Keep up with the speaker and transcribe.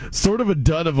Sort of a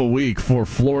dud of a week for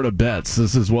Florida bets.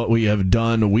 This is what we have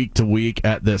done week to week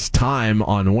at this time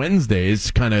on Wednesdays.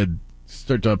 Kind of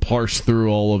start to parse through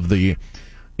all of the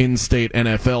in-state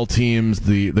NFL teams,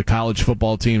 the college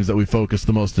football teams that we focus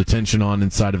the most attention on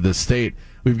inside of this state.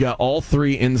 We've got all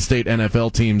three in-state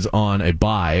NFL teams on a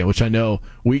bye, which I know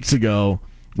weeks ago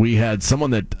we had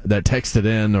someone that texted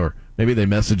in, or maybe they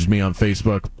messaged me on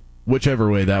Facebook,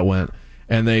 whichever way that went,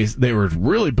 and they were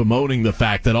really bemoaning the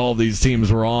fact that all of these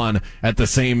teams were on at the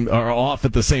same, or off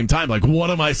at the same time. Like, what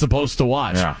am I supposed to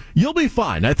watch? Yeah. You'll be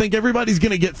fine. I think everybody's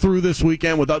going to get through this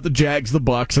weekend without the Jags, the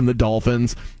Bucks, and the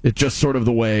Dolphins. It's just sort of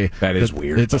the way. That is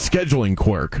weird. It's a scheduling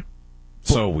quirk.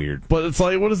 So weird. But it's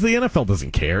like, what is the NFL doesn't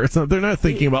care? It's not. They're not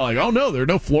thinking about like, oh no, there are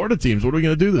no Florida teams. What are we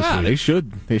going to do this week?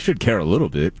 They should care a little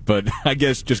bit, but I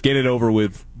guess just get it over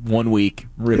with 1 week.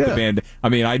 Rip the band. I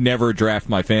mean, I never draft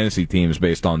my fantasy teams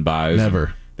based on buys.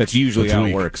 Never. That's usually how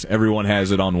weak. it works. Everyone has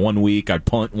it on 1 week. I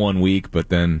punt 1 week, but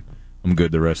then I'm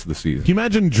good the rest of the season. Can you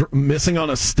imagine missing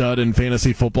on a stud in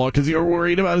fantasy football because you're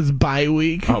worried about his bye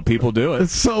week? Oh, people do it.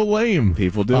 It's so lame.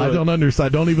 People do it. I don't understand. I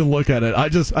don't even look at it.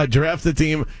 I draft the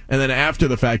team, and then after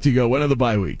the fact, you go, when are the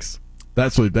bye weeks?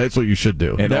 That's what you should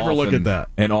do. And Never often, look at that.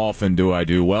 And often do I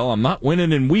do, well, I'm not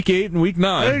winning in week 8 and week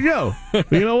 9. There you go.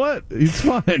 You know what? It's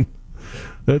fine.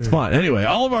 That's fine. Anyway,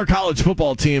 all of our college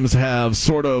football teams have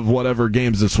sort of whatever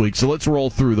games this week, so let's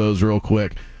roll through those real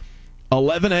quick.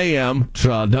 11 a.m.,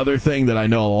 another thing that I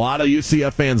know a lot of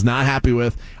UCF fans not happy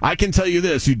with. I can tell you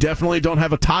this, you definitely don't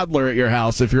have a toddler at your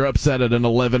house if you're upset at an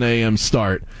 11 a.m.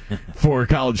 start for a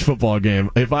college football game.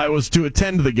 If I was to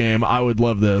attend the game, I would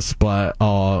love this, but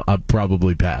I'd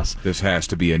probably pass. This has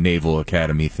to be a Naval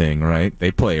Academy thing, right?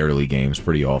 They play early games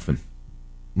pretty often.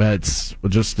 It's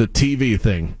just a TV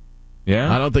thing.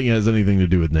 Yeah? I don't think it has anything to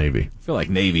do with Navy. I feel like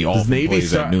Navy often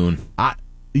plays at noon.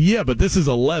 Yeah, but this is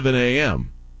 11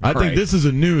 a.m. I think this is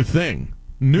a new thing.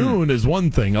 Noon is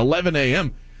one thing. 11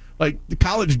 a.m. Like, the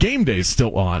college game day is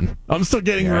still on. I'm still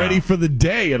getting ready for the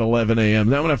day at 11 a.m.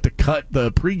 Now I'm going to have to cut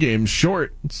the pregame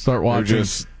short and start watching.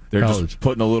 They're just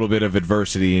putting a little bit of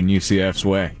adversity in UCF's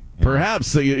way.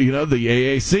 Perhaps. The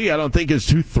AAC, I don't think, is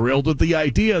too thrilled with the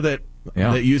idea that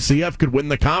UCF could win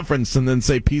the conference and then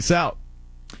say, peace out.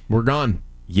 We're gone.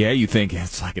 Yeah, you think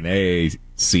it's like an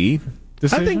AAC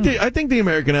decision? I think the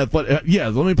American Athletic.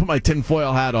 Let me put my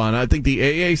tinfoil hat on. I think the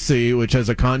AAC, which has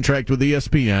a contract with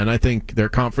ESPN, I think their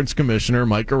conference commissioner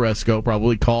Mike Oresco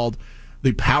probably called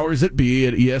the powers that be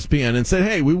at ESPN and said,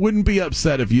 "Hey, we wouldn't be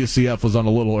upset if UCF was on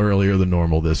a little earlier than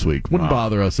normal this week. Wouldn't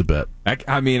bother us a bit."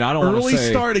 I mean, I don't want to say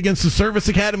start against the Service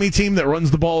Academy team that runs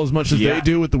the ball as much as they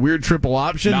do with the weird triple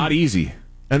option. Not easy.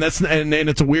 And and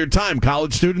it's a weird time.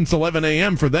 College students, 11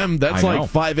 a.m. for them. That's like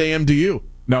 5 a.m. to you.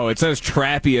 No, it's as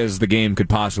trappy as the game could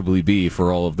possibly be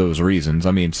for all of those reasons.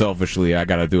 I mean, selfishly, I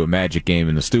got to do a Magic game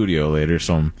in the studio later,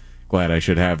 so I'm glad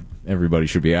everybody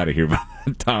should be out of here by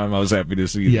the time. I was happy to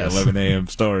see the 11 a.m.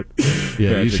 start.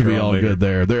 Yeah, you should be all good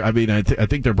there. I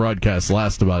think their broadcasts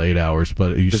last about 8 hours,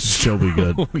 but you should still be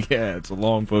good. Yeah, it's a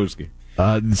long post game.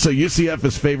 So UCF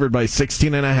is favored by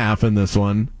 16.5 in this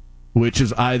one, which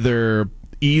is either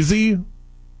easy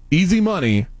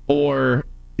money, or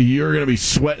you're going to be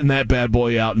sweating that bad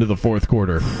boy out into the fourth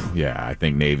quarter. Yeah, I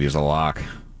think Navy's a lock.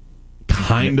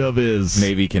 Kind of is.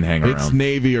 Navy can hang around. It's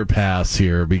Navy or pass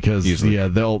here because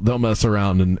they'll mess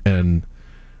around and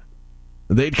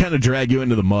they'd kind of drag you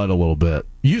into the mud a little bit.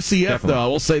 UCF, definitely. Though, I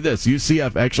will say this,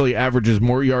 UCF actually averages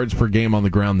more yards per game on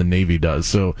the ground than Navy does.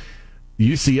 So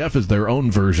UCF is their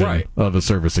own version of a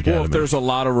Service Academy. Well, if there's a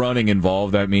lot of running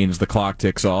involved, that means the clock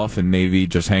ticks off and Navy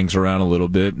just hangs around a little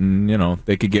bit, and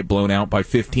they could get blown out by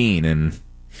 15, and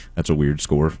that's a weird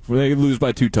score. They could lose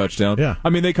by 2 touchdowns. Yeah.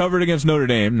 I mean, they covered against Notre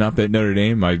Dame. Not that Notre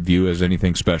Dame I view as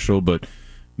anything special, but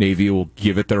Navy will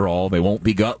give it their all. They won't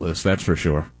be gutless, that's for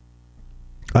sure.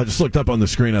 I just looked up on the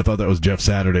screen. I thought that was Jeff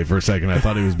Saturday for a second. I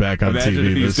thought he was back on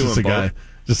TV. This is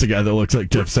just a guy that looks like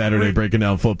Jeff Saturday breaking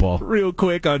down football. Real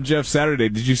quick on Jeff Saturday,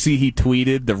 did you see he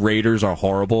tweeted the Raiders are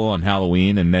horrible on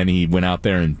Halloween, and then he went out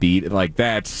there and beat? Like,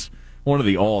 that's one of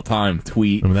the all-time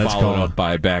tweet followed up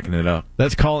by backing it up.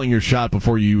 That's calling your shot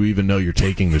before you even know you're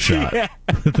taking the shot. Yeah.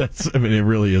 It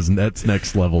really isn't. That's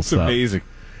next level stuff. It's amazing.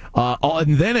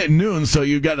 And then at noon, so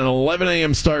you've got an 11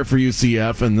 a.m. start for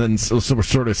UCF, and then so we're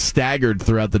sort of staggered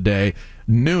throughout the day.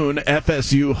 Noon,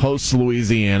 FSU hosts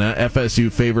Louisiana.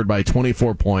 FSU favored by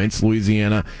 24 points.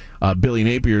 Louisiana, Billy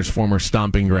Napier's former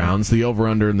stomping grounds. The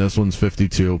over-under in this one's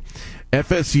 52.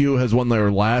 FSU has won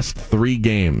their last 3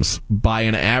 games by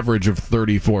an average of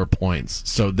 34 points.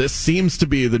 So this seems to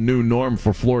be the new norm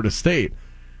for Florida State.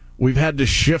 We've had to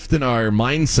shift in our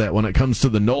mindset when it comes to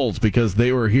the Noles because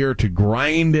they were here to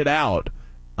grind it out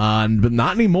but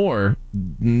not anymore.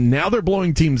 Now they're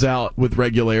blowing teams out with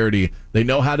regularity. They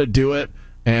know how to do it.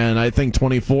 And I think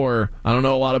 24, I don't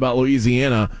know a lot about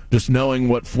Louisiana, just knowing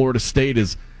what Florida State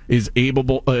is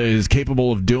capable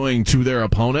of doing to their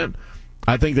opponent,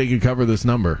 I think they could cover this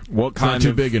number. It's not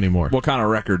too big anymore. What kind of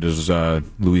record does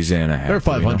Louisiana have? They're a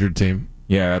 500 team.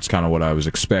 Yeah, that's kind of what I was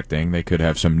expecting. They could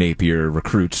have some Napier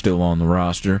recruits still on the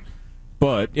roster.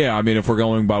 But, yeah, I mean, if we're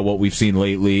going by what we've seen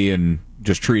lately and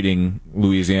just treating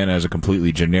Louisiana as a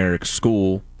completely generic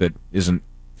school that isn't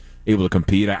able to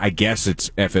compete, I guess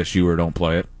it's FSU or don't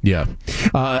play it. Yeah.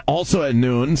 Also at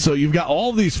noon, so you've got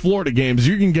all these Florida games.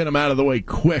 You can get them out of the way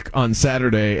quick on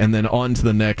Saturday and then on to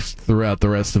the next throughout the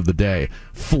rest of the day.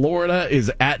 Florida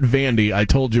is at Vandy. I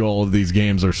told you all of these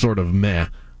games are sort of meh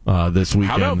this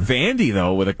weekend. How about Vandy,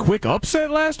 though, with a quick upset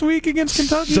last week against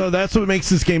Kentucky? So that's what makes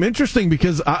this game interesting,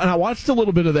 because I watched a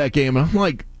little bit of that game, and I'm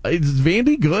like, is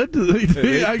Vandy good? They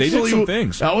did some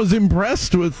things. I was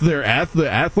impressed with the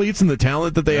athletes and the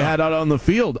talent that they had out on the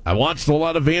field. I watched a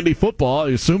lot of Vandy football.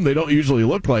 I assume they don't usually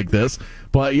look like this.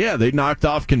 But, yeah, they knocked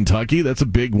off Kentucky. That's a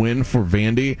big win for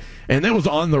Vandy. And that was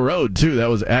on the road, too. That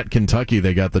was at Kentucky.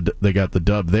 They got the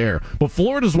dub there. But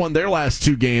Florida's won their last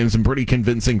two games in pretty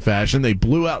convincing fashion. They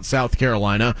blew out South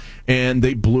Carolina, and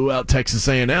they blew out Texas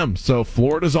A&M. So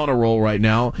Florida's on a roll right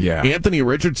now. Yeah. Anthony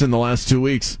Richardson the last 2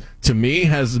 weeks, to me,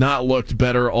 has not looked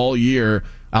better all year,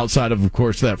 outside of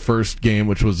course, that first game,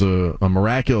 which was a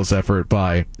miraculous effort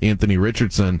by Anthony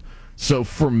Richardson. So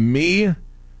for me,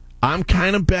 I'm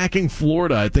kind of backing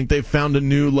Florida. I think they've found a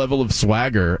new level of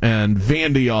swagger, and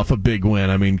Vandy off a big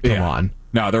win. I mean, come on.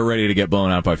 No, they're ready to get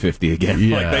blown out by 50 again.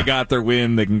 Yeah. Like, they got their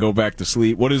win. They can go back to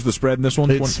sleep. What is the spread in this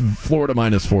one? It's Florida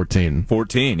minus 14.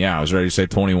 14, yeah. I was ready to say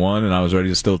 21, and I was ready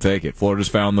to still take it. Florida's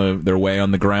found their way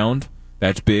on the ground.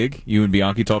 That's big. You and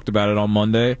Bianchi talked about it on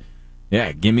Monday.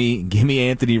 Yeah, give me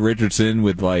Anthony Richardson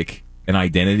with, like, an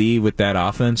identity with that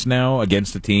offense now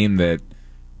against a team that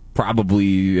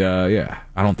probably, I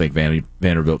don't think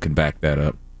Vanderbilt can back that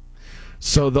up.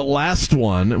 So the last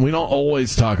one, and we don't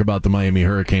always talk about the Miami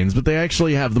Hurricanes, but they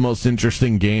actually have the most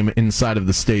interesting game inside of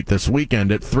the state this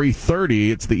weekend at 3:30.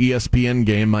 It's the ESPN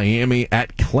game, Miami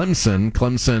at Clemson.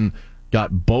 Clemson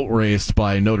got boat raced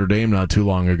by Notre Dame not too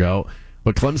long ago,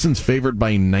 but Clemson's favored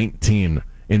by 19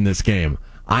 in this game.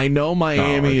 I know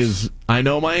Miami's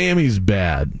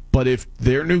bad, but if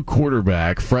their new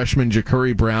quarterback, freshman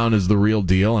Ja'Cory Brown, is the real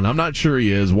deal, and I'm not sure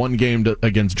he is, one game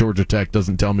against Georgia Tech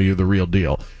doesn't tell me you're the real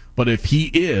deal. But if he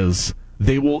is,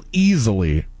 they will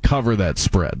easily cover that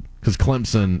spread because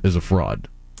Clemson is a fraud.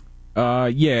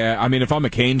 Yeah, I mean, if I'm a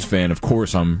Canes fan, of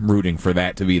course I'm rooting for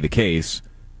that to be the case.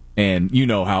 And you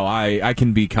know how I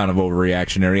can be kind of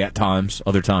overreactionary at times,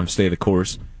 other times stay the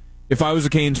course. If I was a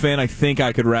Canes fan, I think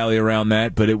I could rally around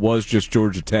that, but it was just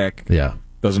Georgia Tech. Yeah.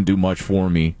 Doesn't do much for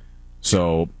me.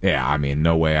 So, yeah, I mean,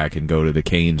 no way I can go to the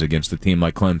Canes against a team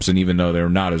like Clemson, even though they're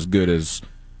not as good as,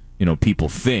 people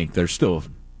think. They're still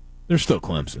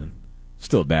Clemson.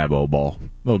 Still Dabo ball.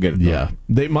 They'll get it done. Yeah.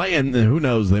 They might, and who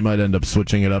knows, they might end up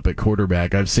switching it up at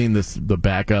quarterback. I've seen the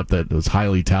backup that was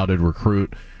highly touted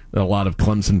recruit that a lot of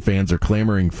Clemson fans are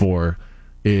clamoring for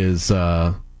is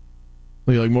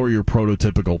like more your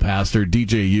prototypical passer.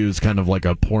 DJU's kind of like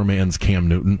a poor man's Cam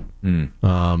Newton.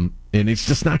 And he's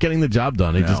just not getting the job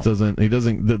done. He just doesn't.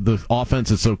 The offense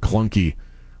is so clunky.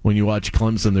 When you watch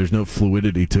Clemson, there's no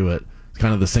fluidity to it. It's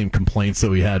kind of the same complaints that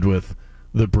we had with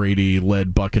the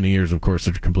Brady-led Buccaneers. Of course,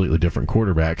 they're completely different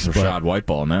quarterbacks. Rashad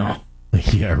Whiteball now.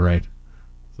 Yeah, right.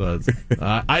 So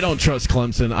I don't trust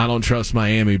Clemson. I don't trust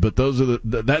Miami. But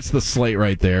that's the slate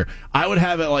right there. I would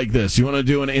have it like this. You want to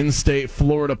do an in-state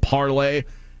Florida parlay?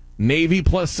 Navy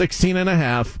plus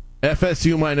 16.5,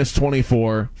 FSU minus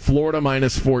 24, Florida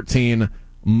minus 14,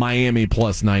 Miami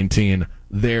plus 19.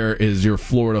 There is your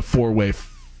Florida four-way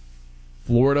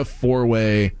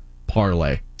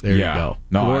parlay. There you go.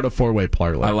 No, Florida four-way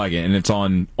parlay. I like it, and it's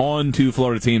on two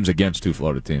Florida teams against two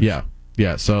Florida teams. Yeah.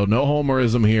 So no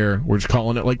homerism here. We're just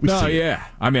calling it like we see. No, yeah.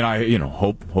 I mean, I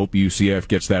hope UCF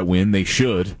gets that win. They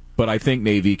should, but I think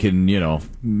Navy can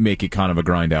make it kind of a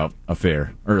grind out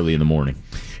affair early in the morning.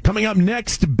 Coming up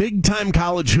next, big-time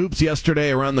college hoops yesterday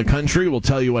around the country. We'll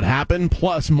tell you what happened,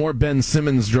 plus more Ben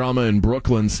Simmons drama in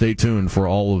Brooklyn. Stay tuned for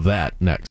all of that next.